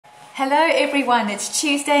Hello everyone, it's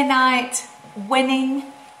Tuesday night, winning,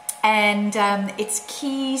 and it's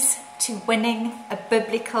keys to winning a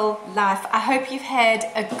biblical life. I hope you've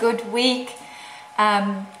had a good week.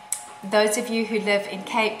 Those of you who live in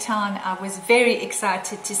Cape Town, I was very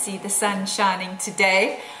excited to see the sun shining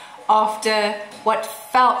today after what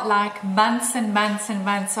felt like months and months and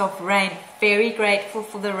months of rain. Very grateful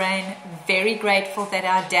for the rain, very grateful that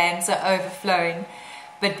our dams are overflowing.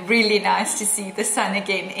 But really nice to see the sun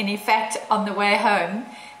again. And in fact, on the way home,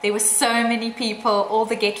 there were so many people, all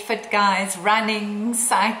the Get Fit guys, running,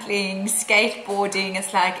 cycling, skateboarding.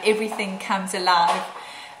 It's like everything comes alive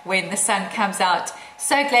when the sun comes out.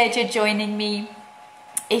 So glad you're joining me.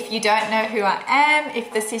 If you don't know who I am,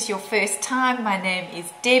 if this is your first time, my name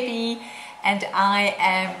is Debbie, and I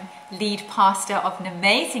am lead pastor of an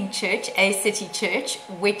amazing church, A City Church,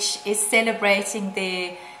 which is celebrating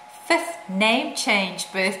their 5th name change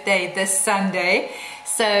birthday this Sunday.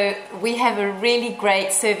 So we have a really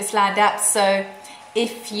great service lined up. So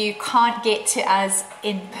if you can't get to us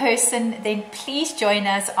in person, then please join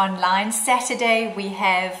us online. Saturday we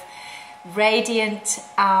have Radiant,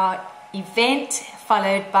 our event,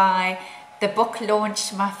 followed by the book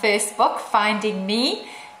launch, my first book, Finding Me.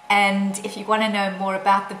 And if you want to know more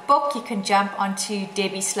about the book, you can jump onto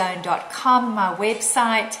debbiesloan.com, my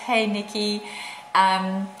website. Hey Nikki.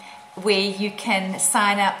 Where you can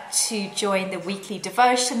sign up to join the weekly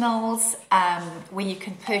devotionals, where you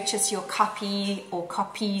can purchase your copy or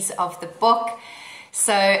copies of the book.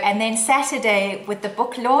 So, and then Saturday with the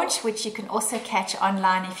book launch, which you can also catch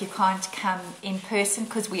online if you can't come in person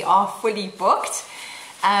because we are fully booked.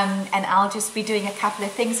 And I'll just be doing a couple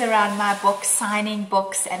of things around my book, signing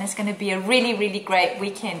books, and it's going to be a really, really great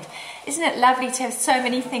weekend. Isn't it lovely to have so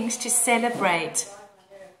many things to celebrate?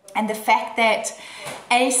 And the fact that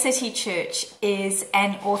A City Church is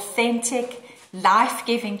an authentic,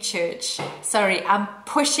 life-giving church. Sorry, I'm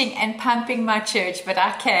pushing and pumping my church, but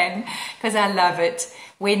I can because I love it.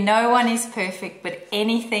 Where no one is perfect, but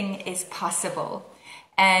anything is possible.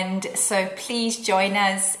 And so please join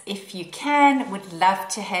us if you can. Would love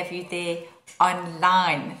to have you there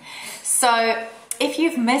online. So if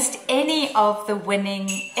you've missed any of the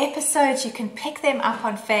winning episodes, you can pick them up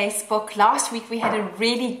on Facebook. Last week we had a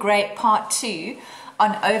really great part 2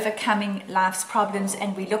 on overcoming life's problems,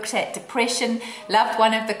 and we looked at depression. Loved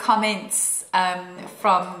one of the comments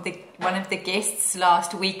from one of the guests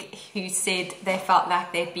last week who said they felt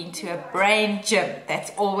like they'd been to a brain gym.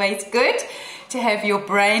 That's always good to have your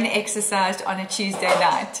brain exercised on a Tuesday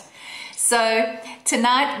night. So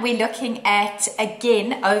tonight we're looking at,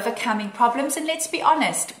 again, overcoming problems. And let's be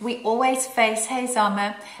honest, we always face, hey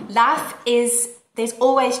Zama, there's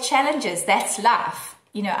always challenges. That's life.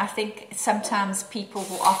 You know, I think sometimes people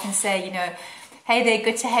will often say, you know, hey, they're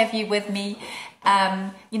good to have you with me.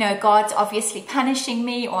 You know, God's obviously punishing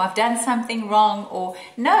me, or I've done something wrong, or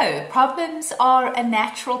no, problems are a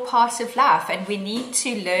natural part of life, and we need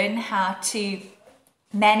to learn how to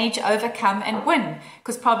manage, overcome, and win,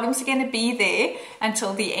 because problems are going to be there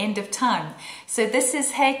until the end of time. So this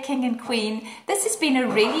is, hey King and Queen, this has been a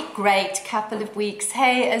really great couple of weeks.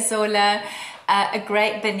 Hey Azola, a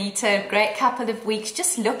great Benita, great couple of weeks,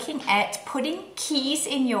 just looking at putting keys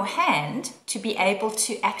in your hand to be able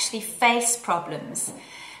to actually face problems.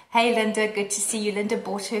 Hey Linda, good to see you. Linda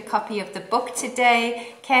bought her copy of the book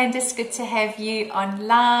today. Candace, good to have you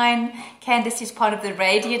online. Candace is part of the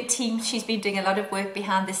Radiant team. She's been doing a lot of work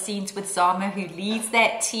behind the scenes with Zama, who leads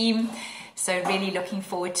that team. So really looking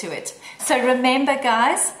forward to it. So remember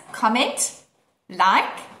guys, comment,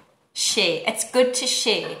 like, share. It's good to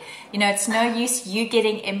share. You know, it's no use you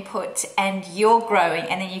getting input and you're growing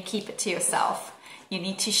and then you keep it to yourself. You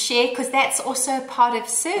need to share, because that's also part of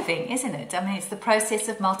serving, isn't it? I mean, it's the process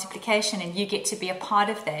of multiplication and you get to be a part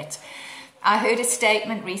of that. I heard a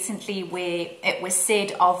statement recently where it was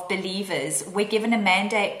said of believers, we're given a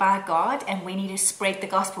mandate by God and we need to spread the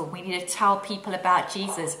gospel. We need to tell people about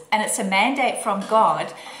Jesus. And it's a mandate from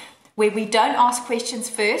God where we don't ask questions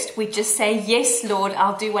first. We just say, yes, Lord,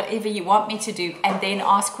 I'll do whatever you want me to do, and then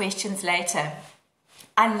ask questions later.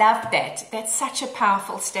 I love that. That's such a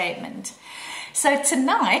powerful statement. So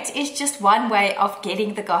tonight is just one way of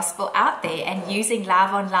getting the gospel out there and using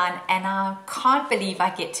Live Online, and I can't believe I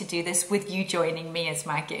get to do this with you joining me as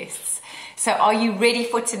my guests. So are you ready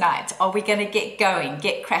for tonight? Are we going to get going,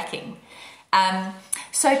 get cracking?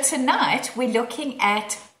 So tonight we're looking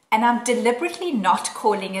at, and I'm deliberately not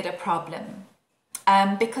calling it a problem,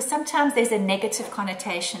 because sometimes there's a negative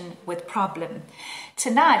connotation with problem.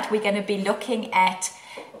 Tonight we're going to be looking at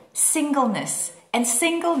singleness, and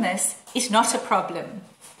singleness is not a problem.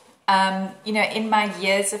 You know, in my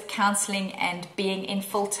years of counseling and being in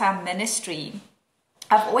full-time ministry,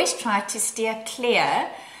 I've always tried to steer clear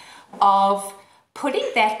of putting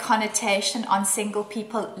that connotation on single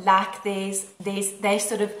people like they're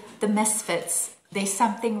sort of the misfits. There's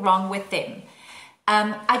something wrong with them.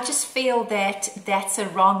 I just feel that that's a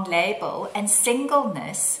wrong label, and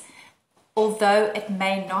singleness, although it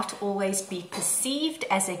may not always be perceived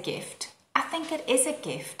as a gift, I think it is a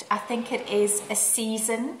gift. I think it is a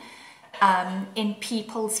season in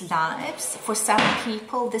people's lives. For some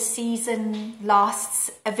people, the season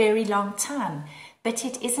lasts a very long time, but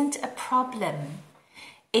it isn't a problem.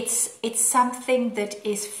 It's something that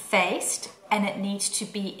is faced, and it needs to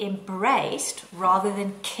be embraced rather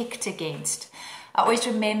than kicked against. I always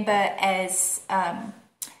remember as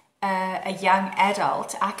a young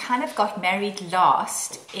adult, I kind of got married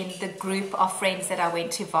last in the group of friends that I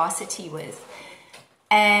went to varsity with.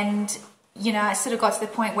 And, you know, I sort of got to the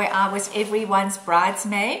point where I was everyone's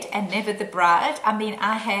bridesmaid and never the bride. I mean,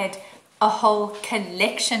 I had a whole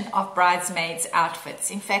collection of bridesmaids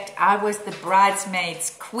outfits. In fact, I was the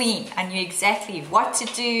bridesmaids queen. I knew exactly what to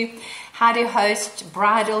do, how to host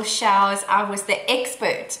bridal showers. I was the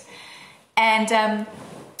expert. And,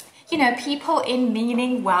 you know, people in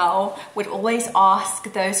meaning well would always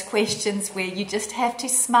ask those questions where you just have to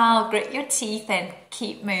smile, grit your teeth and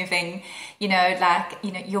keep moving. You know, like,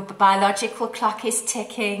 you know, your biological clock is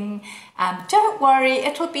ticking. Don't worry,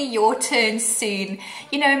 it'll be your turn soon.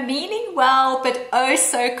 You know, meaning well, but oh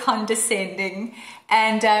so condescending.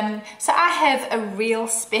 And so I have a real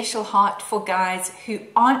special heart for guys who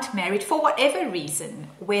aren't married for whatever reason,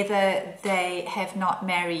 whether they have not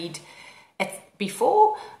married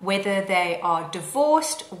before, whether they are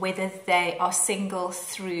divorced, whether they are single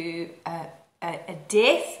through a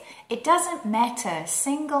death. It doesn't matter.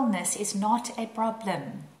 Singleness is not a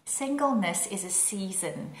problem. Singleness is a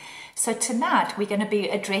season. So tonight we're going to be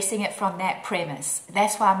addressing it from that premise.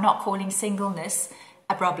 That's why I'm not calling singleness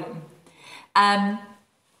a problem. I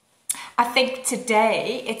think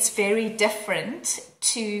today it's very different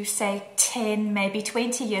to say 10, maybe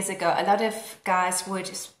 20 years ago. A lot of guys would,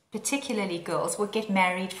 particularly girls, would get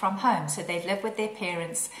married from home. So they'd live with their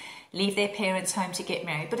parents, leave their parents' home to get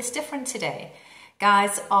married. But it's different today.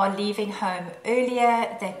 Guys are leaving home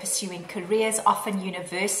earlier, they're pursuing careers. Often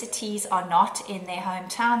universities are not in their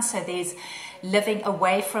hometown, so there's living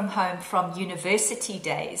away from home from university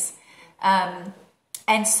days.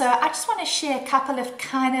 And so I just want to share a couple of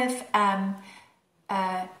kind of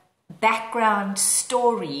background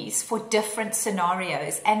stories for different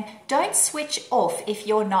scenarios. And don't switch off if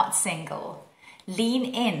you're not single. Lean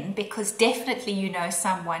in, because definitely you know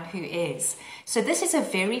someone who is. So this is a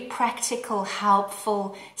very practical,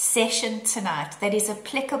 helpful session tonight that is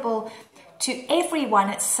applicable to everyone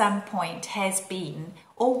at some point has been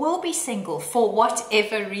or will be single for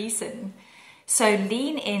whatever reason. So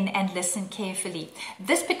lean in and listen carefully.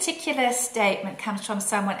 This particular statement comes from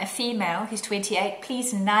someone, a female who's 28.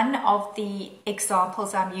 Please, none of the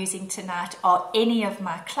examples I'm using tonight are any of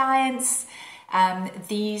my clients.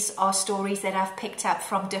 These are stories that I've picked up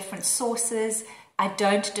from different sources. I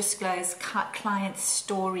don't disclose clients'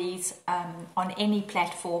 stories on any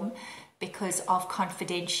platform because of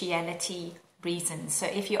confidentiality reasons. So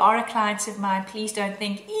if you are a client of mine, please don't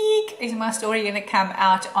think, eek, is my story going to come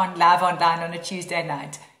out on live online on a Tuesday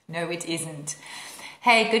night? No, it isn't.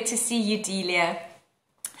 Hey, good to see you, Delia.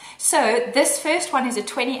 So this first one is a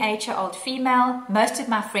 28-year-old female. Most of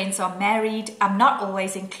my friends are married. I'm not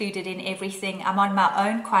always included in everything. I'm on my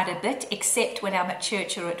own quite a bit, except when I'm at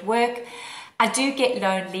church or at work. I do get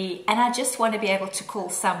lonely, and I just want to be able to call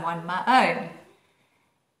someone my own.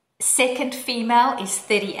 Second female is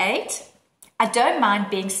 38. I don't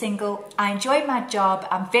mind being single. I enjoy my job.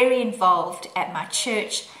 I'm very involved at my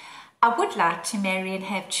church. I would like to marry and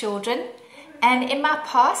have children. And in my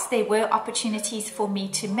past, there were opportunities for me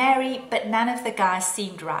to marry, but none of the guys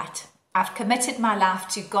seemed right. I've committed my life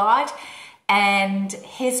to God and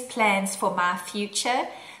His plans for my future.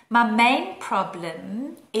 My main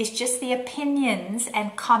problem is just the opinions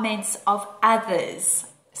and comments of others,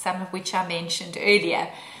 some of which I mentioned earlier.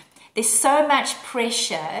 There's so much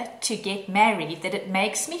pressure to get married that it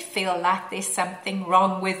makes me feel like there's something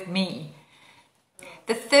wrong with me.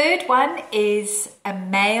 The third one is a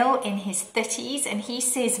male in his 30s, and he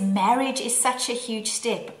says marriage is such a huge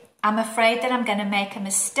step. I'm afraid that I'm going to make a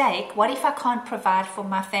mistake. What if I can't provide for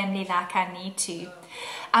my family like I need to?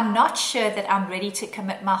 I'm not sure that I'm ready to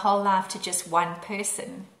commit my whole life to just one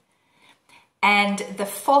person. And the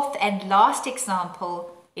fourth and last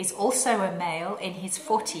example is also a male in his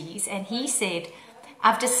 40s, and he said,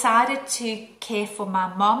 I've decided to care for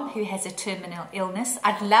my mom who has a terminal illness.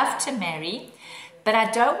 I'd love to marry, but I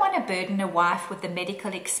don't want to burden a wife with the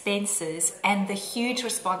medical expenses and the huge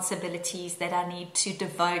responsibilities that I need to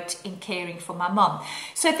devote in caring for my mom.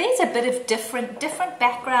 So there's a bit of different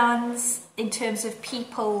backgrounds in terms of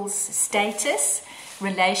people's status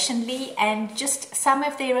relationally and just some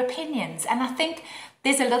of their opinions. And I think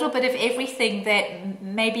there's a little bit of everything that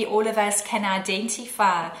maybe all of us can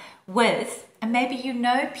identify with. And maybe you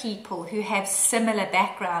know people who have similar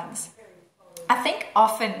backgrounds. I think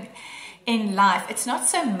often in life, it's not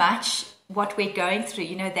so much what we're going through,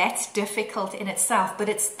 you know, that's difficult in itself, but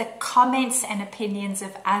it's the comments and opinions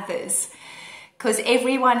of others, because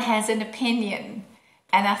everyone has an opinion.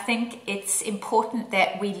 And I think it's important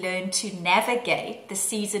that we learn to navigate the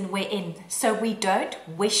season we're in so we don't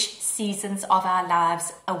wish seasons of our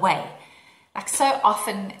lives away. Like so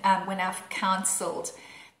often when I've counseled,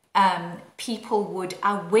 people would,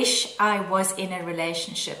 I wish I was in a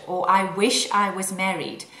relationship, or I wish I was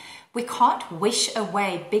married. We can't wish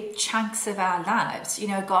away big chunks of our lives. You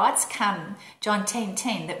know, God's come, John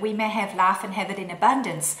 10:10, that we may have life and have it in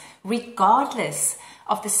abundance, regardless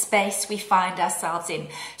of the space we find ourselves in.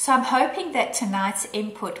 So I'm hoping that tonight's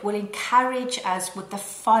input will encourage us with the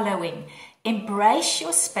following. Embrace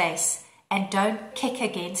your space and don't kick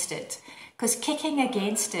against it, because kicking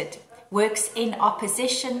against it works in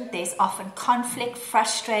opposition. There's often conflict,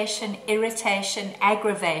 frustration, irritation,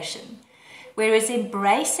 aggravation. Whereas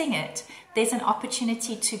embracing it, there's an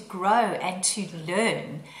opportunity to grow and to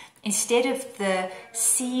learn, instead of the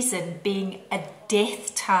season being a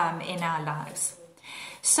death time in our lives.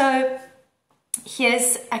 So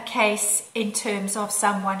here's a case in terms of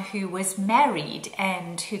someone who was married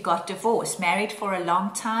and who got divorced, married for a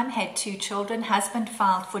long time, had 2 children, husband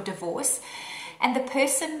filed for divorce. And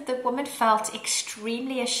the woman felt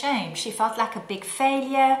extremely ashamed. She felt like a big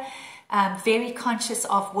failure, very conscious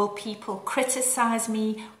of, will people criticize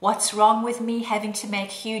me? What's wrong with me? Having to make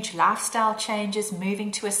huge lifestyle changes,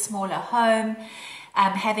 moving to a smaller home,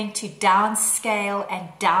 having to downscale and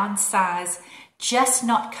downsize, just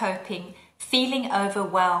not coping, feeling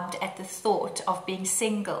overwhelmed at the thought of being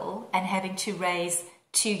single and having to raise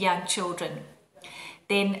 2 young children.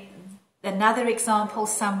 Then another example,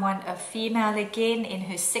 a female again in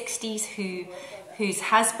her 60s whose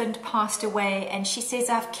husband passed away, and she says,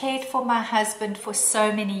 I've cared for my husband for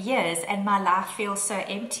so many years and my life feels so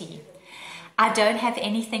empty. I don't have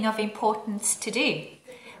anything of importance to do.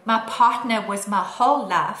 My partner was my whole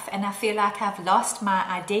life and I feel like I've lost my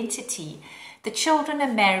identity. The children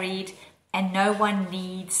are married and no one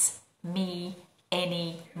needs me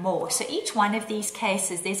anymore. So each one of these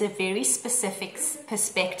cases, there's a very specific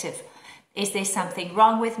perspective. Is there something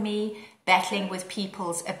wrong with me? Battling with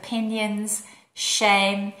people's opinions,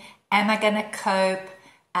 shame. Am I going to cope?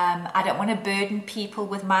 I don't want to burden people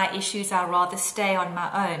with my issues. I'd rather stay on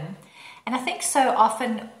my own. And I think so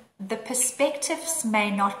often the perspectives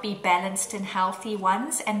may not be balanced and healthy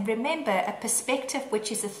ones. And remember, a perspective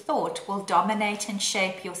which is a thought will dominate and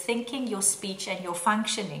shape your thinking, your speech, and your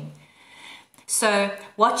functioning. So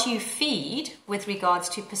what you feed with regards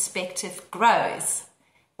to perspective grows.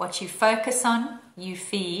 What you focus on, you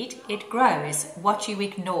feed, it grows. What you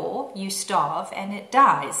ignore, you starve and it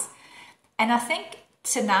dies. And I think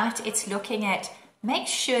tonight it's looking at, make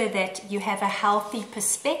sure that you have a healthy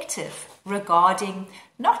perspective regarding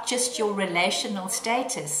not just your relational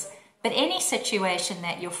status, but any situation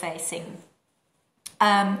that you're facing.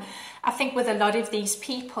 I think with a lot of these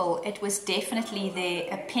people, it was definitely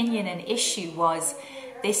their opinion and issue was,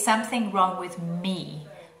 there's something wrong with me,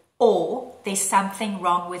 or there's something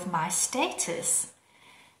wrong with my status.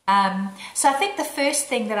 So I think the first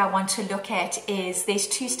thing that I want to look at is, there's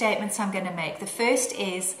 2 statements I'm going to make. The first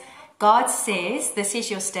is, God says, this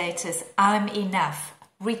is your status, I'm enough,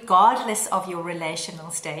 regardless of your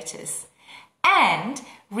relational status. And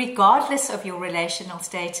regardless of your relational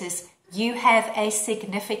status, you have a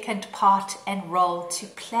significant part and role to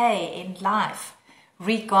play in life,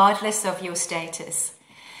 regardless of your status.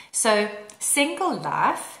 So single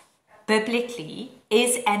life, biblically,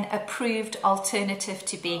 is an approved alternative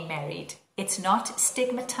to being married. It's not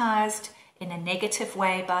stigmatized in a negative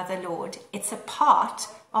way by the Lord. It's a part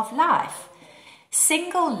of life.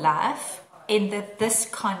 Single life, in this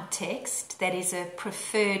context, that is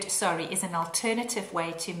is an alternative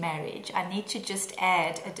way to marriage. I need to just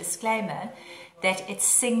add a disclaimer that it's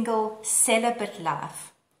single celibate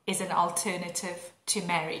life is an alternative to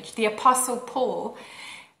marriage. The Apostle Paul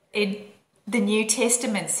in the New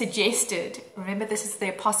Testament suggested, remember this is the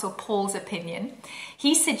Apostle Paul's opinion,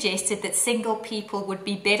 he suggested that single people would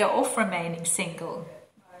be better off remaining single.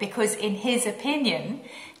 because in his opinion,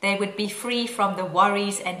 they would be free from the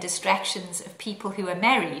worries and distractions of people who are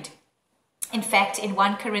married. In fact, in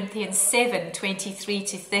 1 Corinthians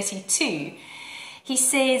 7:23-32, he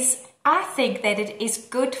says, I think that it is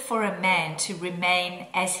good for a man to remain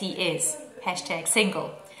as he is,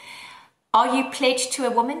 #single. Are you pledged to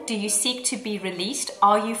a woman? Do you seek to be released?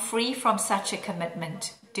 Are you free from such a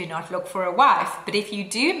commitment? Do not look for a wife. But if you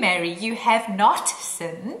do marry, you have not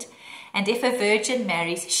sinned. And if a virgin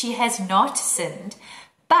marries, she has not sinned.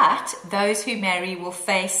 But those who marry will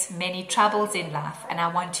face many troubles in life, and I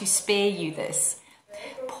want to spare you this.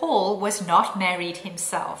 Paul was not married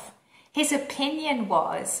himself. His opinion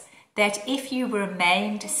was that if you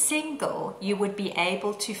remained single, you would be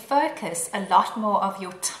able to focus a lot more of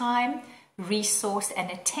your time, resource, and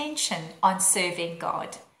attention on serving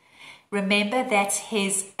God. Remember, that's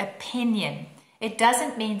his opinion. It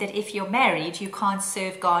doesn't mean that if you're married, you can't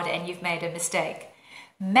serve God and you've made a mistake.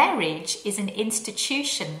 Marriage is an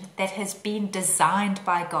institution that has been designed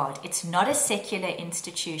by God. It's not a secular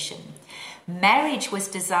institution. Marriage was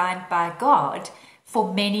designed by God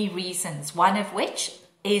for many reasons, one of which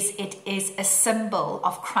is it is a symbol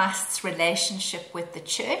of Christ's relationship with the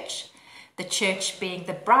church being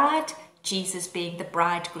the bride, Jesus being the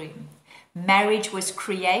bridegroom. Marriage was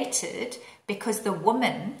created because the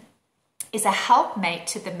woman is a helpmate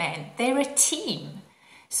to the man. They're a team.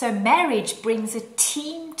 So marriage brings a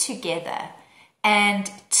team together, and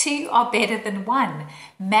two are better than one.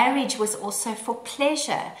 Marriage was also for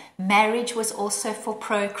pleasure. Marriage was also for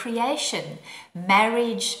procreation.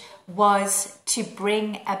 Marriage was to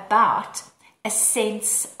bring about a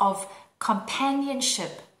sense of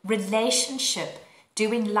companionship, relationship,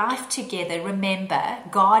 doing life together. Remember,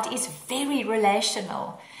 God is very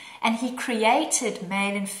relational, and he created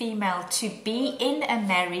male and female to be in a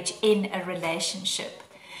marriage, in a relationship.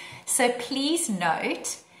 So please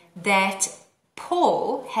note that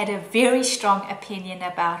Paul had a very strong opinion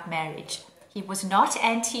about marriage. He was not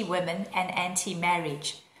anti-women and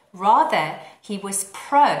anti-marriage. Rather, he was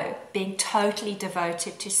pro being totally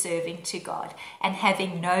devoted to serving to God and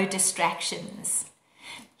having no distractions.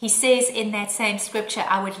 He says in that same scripture,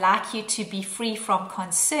 I would like you to be free from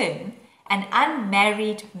concern. An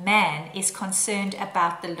unmarried man is concerned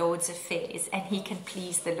about the Lord's affairs, and he can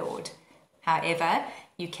please the Lord. However,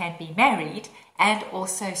 you can be married and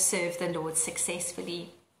also serve the Lord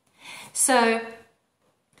successfully. So,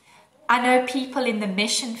 I know people in the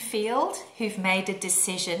mission field who've made a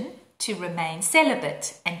decision to remain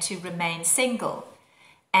celibate and to remain single.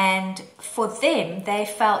 And for them, they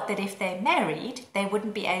felt that if they married, they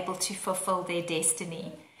wouldn't be able to fulfill their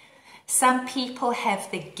destiny. Some people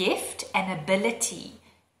have the gift and ability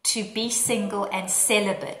to be single and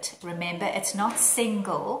celibate. Remember, it's not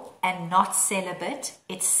single and not celibate,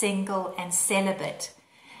 it's single and celibate.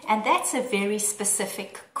 And that's a very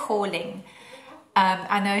specific calling.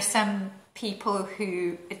 I know some people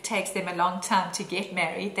who it takes them a long time to get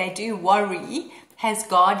married. They do worry, has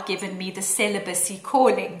God given me the celibacy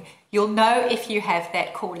calling? You'll know if you have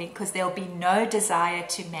that calling because there'll be no desire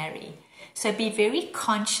to marry. So be very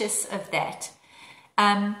conscious of that.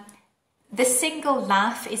 The single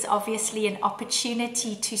life is obviously an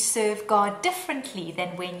opportunity to serve God differently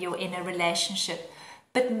than when you're in a relationship,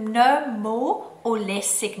 but no more or less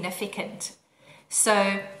significant.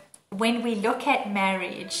 So when we look at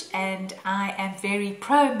marriage, and I am very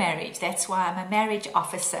pro-marriage, that's why I'm a marriage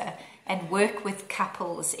officer and work with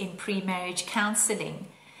couples in pre-marriage counseling,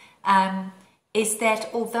 is that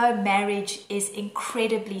although marriage is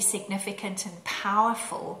incredibly significant and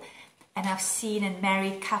powerful, and I've seen in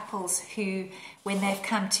married couples who, when they've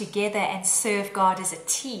come together and serve God as a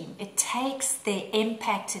team, it takes their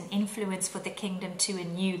impact and influence for the kingdom to a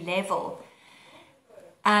new level.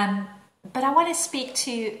 But I want to speak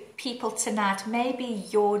to people tonight. Maybe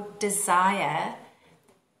your desire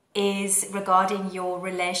is regarding your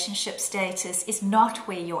relationship status is not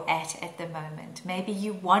where you're at the moment. Maybe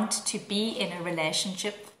you want to be in a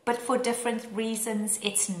relationship, but for different reasons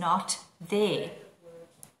it's not there.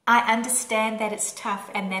 I understand that it's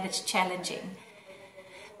tough and that it's challenging.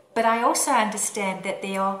 But I also understand that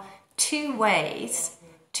there are two ways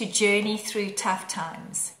to journey through tough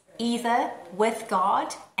times. Either with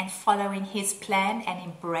God and following his plan and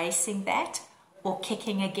embracing that, or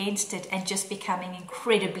kicking against it and just becoming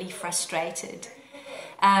incredibly frustrated.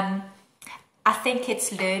 I think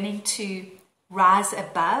it's learning to rise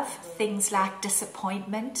above things like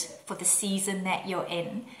disappointment for the season that you're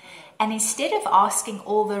in. And instead of asking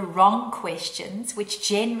all the wrong questions, which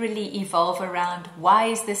generally evolve around, why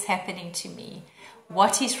is this happening to me?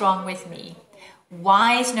 What is wrong with me?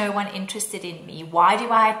 Why is no one interested in me? Why do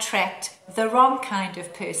I attract the wrong kind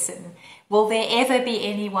of person? Will there ever be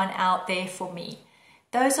anyone out there for me?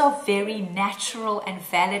 Those are very natural and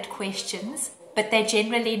valid questions, but they're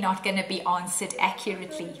generally not going to be answered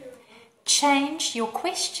accurately. Change your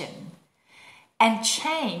question and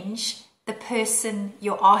change the person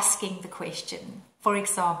you're asking the question. For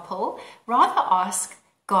example, rather ask,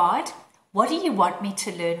 God, what do you want me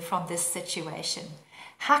to learn from this situation?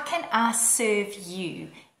 How can I serve you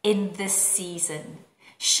in this season?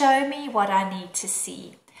 Show me what I need to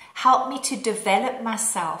see. Help me to develop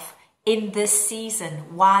myself in this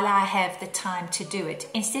season while I have the time to do it,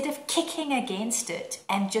 instead of kicking against it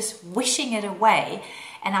and just wishing it away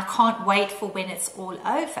and I can't wait for when it's all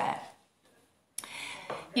over.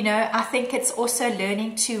 You know, I think it's also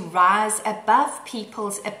learning to rise above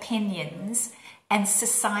people's opinions and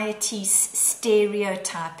society's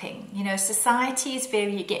stereotyping. You know, society is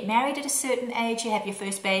very, you get married at a certain age, you have your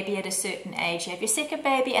first baby at a certain age, you have your second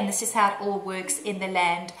baby, and this is how it all works in the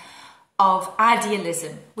land of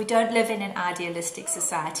idealism. We don't live in an idealistic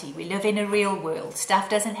society. We live in a real world. Stuff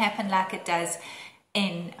doesn't happen like it does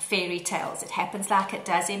in fairy tales. It happens like it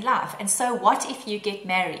does in life. And so what if you get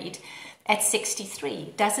married at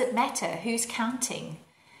 63? Does it matter? Who's counting?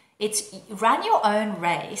 It's run your own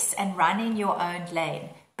race and run in your own lane,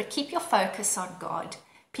 but keep your focus on God.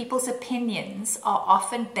 People's opinions are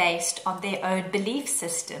often based on their own belief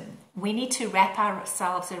system. We need to wrap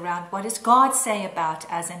ourselves around what does God say about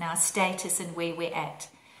us and our status and where we're at.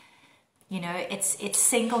 You know, it's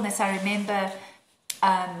singleness. I remember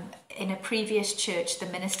in a previous church, the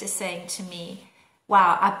minister saying to me,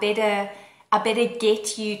 wow, I better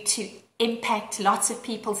get you to impact lots of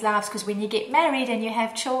people's lives, because when you get married and you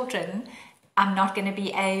have children, I'm not going to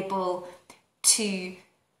be able to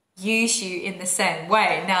use you in the same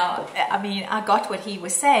way. Now, I mean, I got what he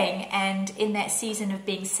was saying, and in that season of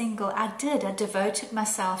being single, I devoted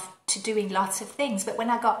myself to doing lots of things, but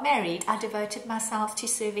when I got married, I devoted myself to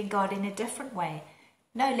serving God in a different way,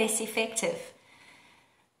 no less effective.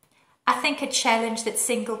 I think a challenge that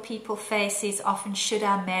single people face is often, should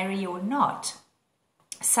I marry or not?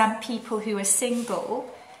 Some people who are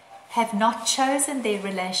single have not chosen their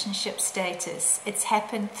relationship status. It's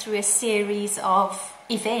happened through a series of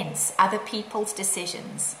events, other people's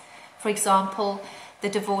decisions. For example, the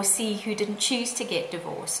divorcee who didn't choose to get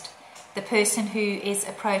divorced, the person who is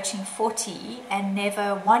approaching 40 and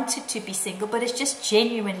never wanted to be single, but has just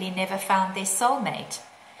genuinely never found their soulmate.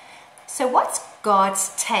 So what's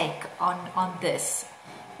God's take on this?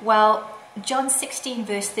 Well, John 16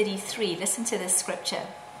 verse 33, listen to this scripture.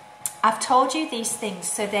 I've told you these things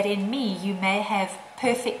so that in me you may have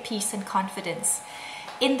perfect peace and confidence.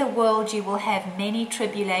 In the world you will have many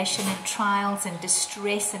tribulation and trials and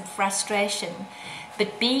distress and frustration,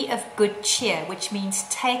 but be of good cheer, which means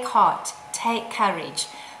take heart, take courage,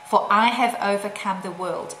 for I have overcome the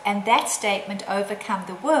world. And that statement, overcome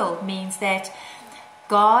the world, means that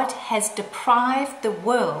God has deprived the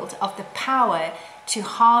world of the power to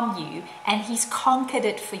harm you, and he's conquered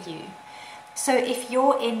it for you. So if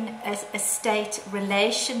you're in a state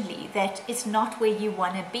relationally that is not where you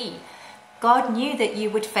want to be, God knew that you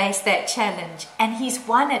would face that challenge, and he's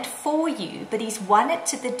won it for you, but he's won it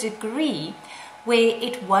to the degree where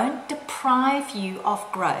it won't deprive you of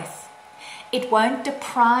growth. It won't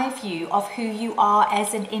deprive you of who you are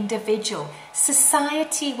as an individual.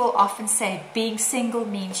 Society will often say being single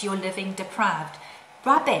means you're living deprived.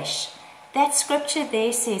 Rubbish. That scripture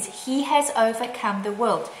there says he has overcome the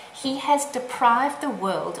world. He has deprived the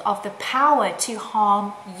world of the power to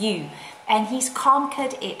harm you, and he's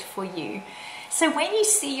conquered it for you. So when you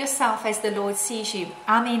see yourself as the Lord sees you,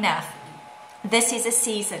 I'm enough. This is a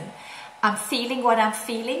season. I'm feeling what I'm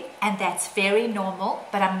feeling, and that's very normal,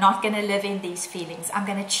 but I'm not going to live in these feelings. I'm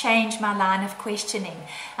going to change my line of questioning.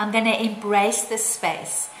 I'm going to embrace this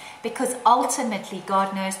space, because ultimately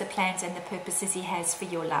God knows the plans and the purposes he has for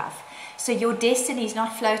your life. So your destiny is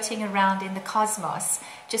not floating around in the cosmos,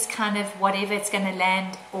 just kind of whatever it's going to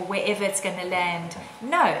land or wherever it's going to land.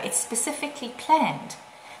 No, it's specifically planned.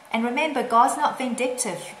 And remember, God's not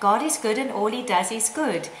vindictive. God is good, and all he does is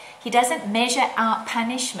good. He doesn't measure out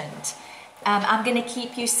punishment. I'm going to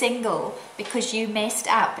keep you single because you messed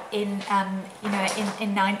up in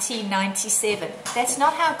 1997. That's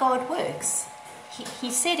not how God works. He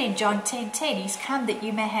said in John 10:10, he's come that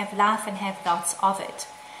you may have life and have lots of it.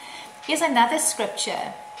 Here's another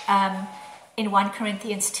scripture in 1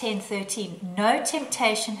 Corinthians 10:13. No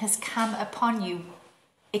temptation has come upon you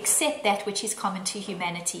except that which is common to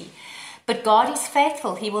humanity. But God is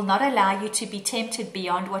faithful. He will not allow you to be tempted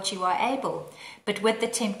beyond what you are able. But with the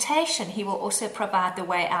temptation, he will also provide the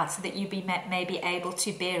way out so that you may be able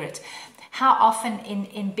to bear it. How often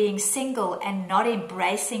in being single and not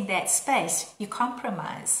embracing that space, you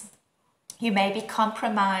compromise. You maybe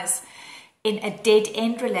compromise in a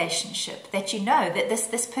dead-end relationship that you know that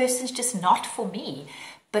this person's just not for me.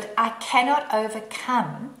 But I cannot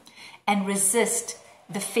overcome and resist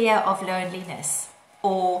the fear of loneliness,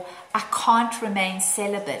 or I can't remain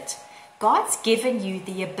celibate. God's given you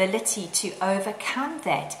the ability to overcome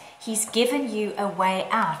that. He's given you a way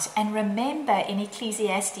out. And remember in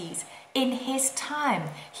Ecclesiastes, in his time,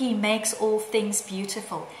 he makes all things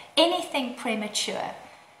beautiful. Anything premature,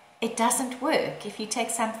 it doesn't work. If you take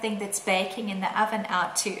something that's baking in the oven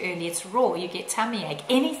out too early, it's raw, you get tummy ache.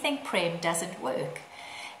 Anything prem doesn't work.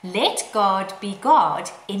 Let God be God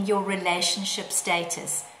in your relationship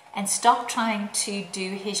status and stop trying to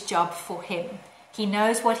do his job for him. He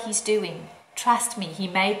knows what he's doing. Trust me, he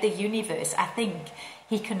made the universe. I think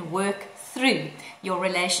he can work through your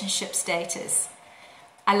relationship status.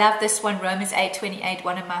 I love this one, Romans 8:28,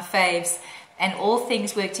 one of my faves. And all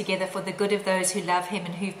things work together for the good of those who love him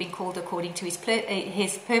and who've been called according to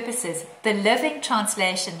his purposes. The Living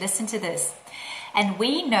Translation, listen to this. And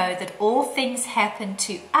we know that all things happen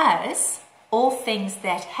to us, all things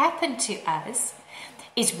that happen to us,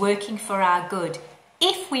 is working for our good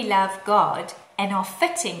if we love God and are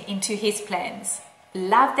fitting into his plans.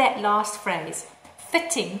 Love that last phrase,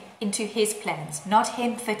 fitting into his plans, not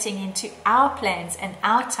him fitting into our plans and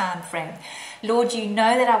our time frame. Lord, you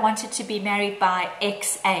know that I wanted to be married by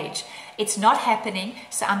X age. It's not happening,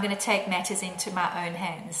 so I'm going to take matters into my own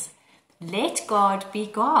hands. Let God be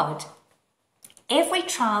God. Every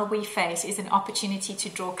trial we face is an opportunity to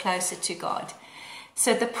draw closer to God.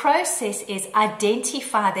 So the process is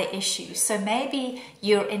identify the issue. So maybe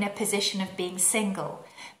you're in a position of being single.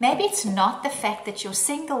 Maybe it's not the fact that you're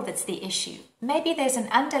single that's the issue. Maybe there's an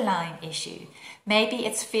underlying issue. Maybe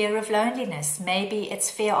it's fear of loneliness. Maybe it's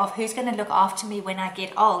fear of who's going to look after me when I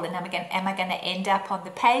get old and am I going to end up on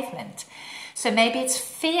the pavement? So maybe it's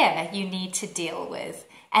fear you need to deal with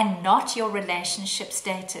and not your relationship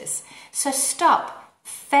status. So stop.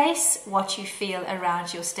 Face what you feel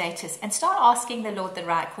around your status and start asking the Lord the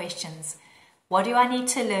right questions. What do I need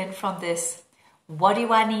to learn from this? What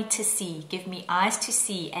do I need to see? Give me eyes to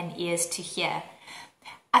see and ears to hear.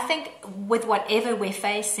 I think with whatever we're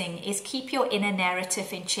facing is keep your inner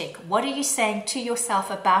narrative in check. What are you saying to yourself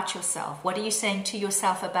about yourself? What are you saying to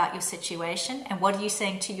yourself about your situation? And what are you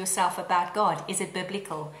saying to yourself about God? Is it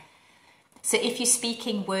biblical? So if you're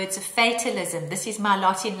speaking words of fatalism, this is my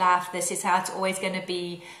lot in life, this is how it's always going to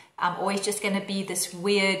be, I'm always just going to be this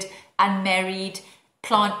weird, unmarried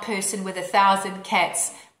plant person with 1,000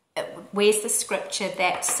 cats. Where's the scripture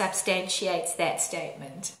that substantiates that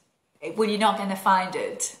statement? Well, you're not going to find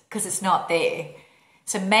it because it's not there.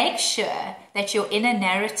 So make sure that your inner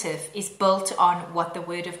narrative is built on what the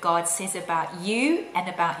Word of God says about you and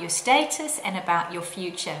about your status and about your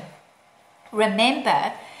future.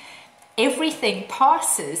 Remember, everything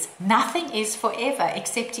passes. Nothing is forever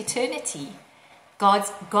except eternity.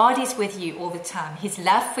 God is with you all the time. His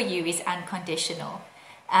love for you is unconditional.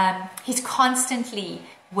 He's constantly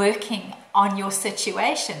working on your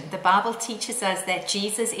situation. The Bible teaches us that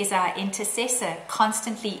Jesus is our intercessor,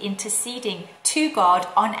 constantly interceding to God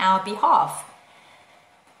on our behalf.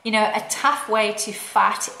 You know, a tough way to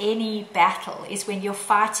fight any battle is when you're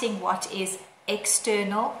fighting what is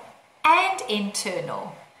external and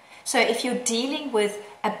internal. So if you're dealing with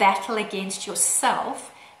a battle against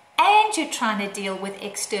yourself and you're trying to deal with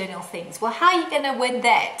external things, well, how are you going to win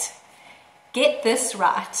that? Get this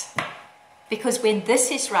right. Because when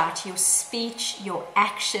this is right, your speech, your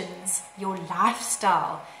actions, your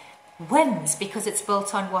lifestyle wins because it's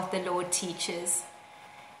built on what the Lord teaches.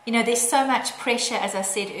 You know, there's so much pressure, as I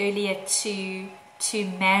said earlier, to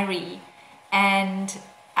marry. And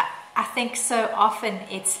I think so often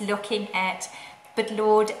it's looking at, but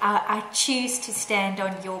Lord, I choose to stand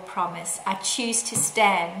on your promise. I choose to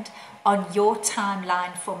stand on your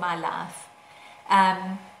timeline for my life.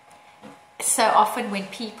 So often when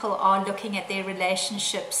people are looking at their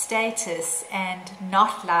relationship status and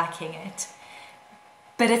not liking it,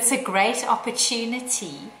 but it's a great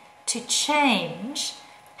opportunity to change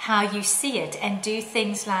how you see it and do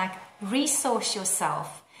things like resource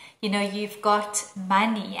yourself. You know, you've got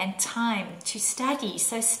money and time to study,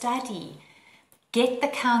 so study. Get the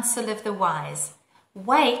counsel of the wise.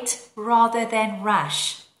 Wait rather than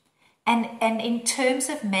rush. And in terms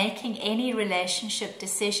of making any relationship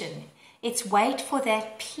decision, it's wait for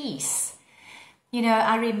that peace. You know,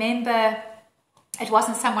 I remember It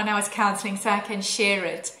wasn't someone I was counseling, so I can share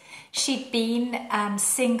it. She'd been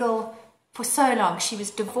single for so long. She was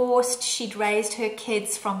divorced. She'd raised her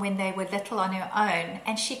kids from when they were little on her own.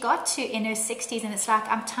 And she got to in her 60s and it's like,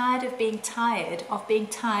 I'm tired of being tired of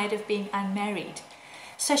being unmarried.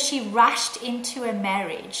 So she rushed into a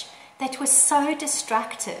marriage that was so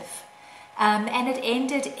destructive. And it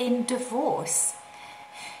ended in divorce.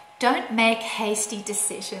 Don't make hasty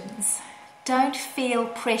decisions. Don't feel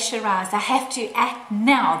pressurized. I have to act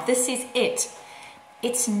now. This is it.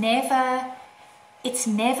 It's never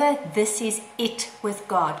this is it with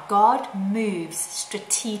God. God moves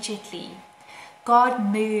strategically.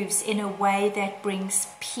 God moves in a way that brings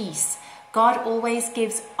peace. God always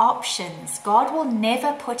gives options. God will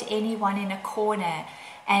never put anyone in a corner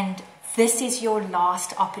and this is your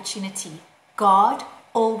last opportunity. God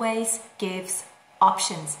always gives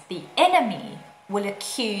options. The enemy will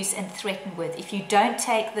accuse and threaten with, if you don't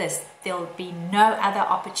take this, there'll be no other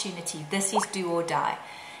opportunity. This is do or die.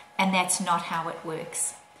 And that's not how it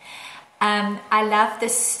works. I love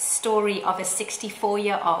this story of a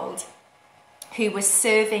 64-year-old who was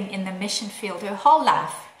serving in the mission field her whole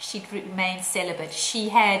life. She'd remained celibate. She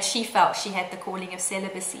felt she had the calling of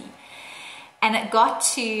celibacy. And it got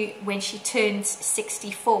to when she turned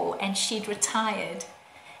 64 and she'd retired.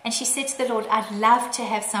 And she said to the Lord, I'd love to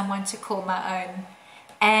have someone to call my own.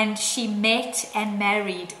 And she met and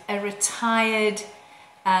married a retired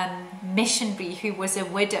missionary who was a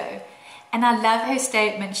widow. And I love her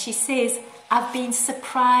statement. She says, I've been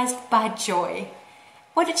surprised by joy.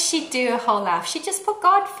 What did she do her whole life? She just put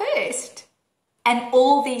God first. And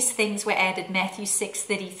all these things were added, Matthew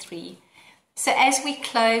 6:33. So as we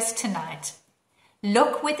close tonight,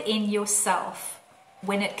 look within yourself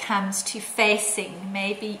when it comes to facing,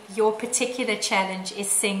 maybe your particular challenge is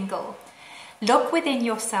single. Look within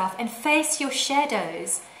yourself and face your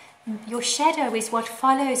shadows. Your shadow is what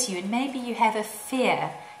follows you, and maybe you have a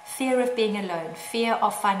fear of being alone, fear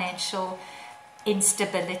of financial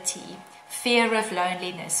instability, fear of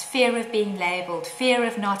loneliness, fear of being labeled, fear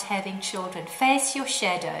of not having children. Face your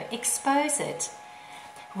shadow, expose it.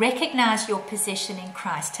 Recognize your position in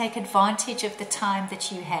Christ. Take advantage of the time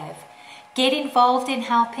that you have. Get involved in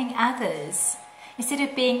helping others. Instead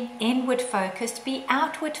of being inward focused, be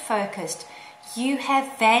outward focused. You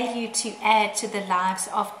have value to add to the lives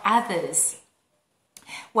of others.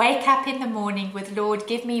 Wake up in the morning with, Lord,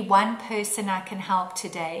 give me one person I can help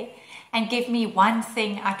today, and give me one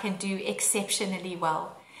thing I can do exceptionally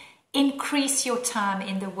well. Increase your time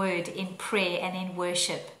in the Word, in prayer and in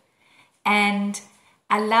worship. And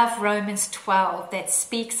I love Romans 12 that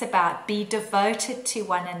speaks about be devoted to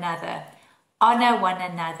one another, honor one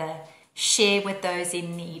another, share with those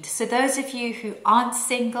in need. So those of you who aren't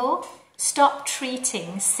single, stop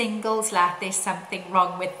treating singles like there's something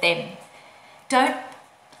wrong with them. Don't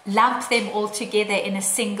lump them all together in a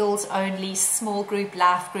singles only small group,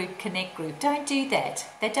 life group, connect group. Don't do that.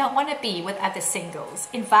 They don't want to be with other singles.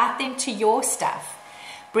 Invite them to your stuff.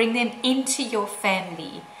 Bring them into your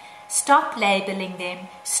family. Stop labeling them.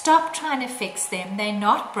 Stop trying to fix them. They're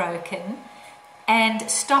not broken. And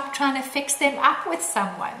stop trying to fix them up with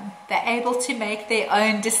someone. They're able to make their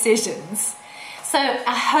own decisions. So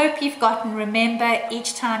I hope you've remember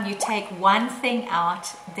each time you take one thing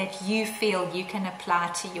out that you feel you can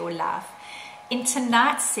apply to your life. In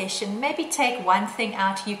tonight's session, maybe take one thing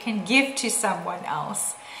out you can give to someone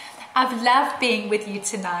else. I've loved being with you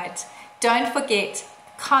tonight. Don't forget,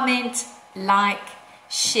 comment, like,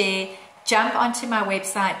 share, jump onto my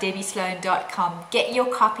website, debbiesloan.com, get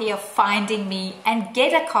your copy of Finding Me, and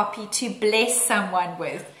get a copy to bless someone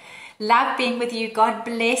with. Love being with you. God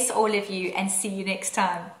bless all of you, and see you next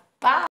time. Bye.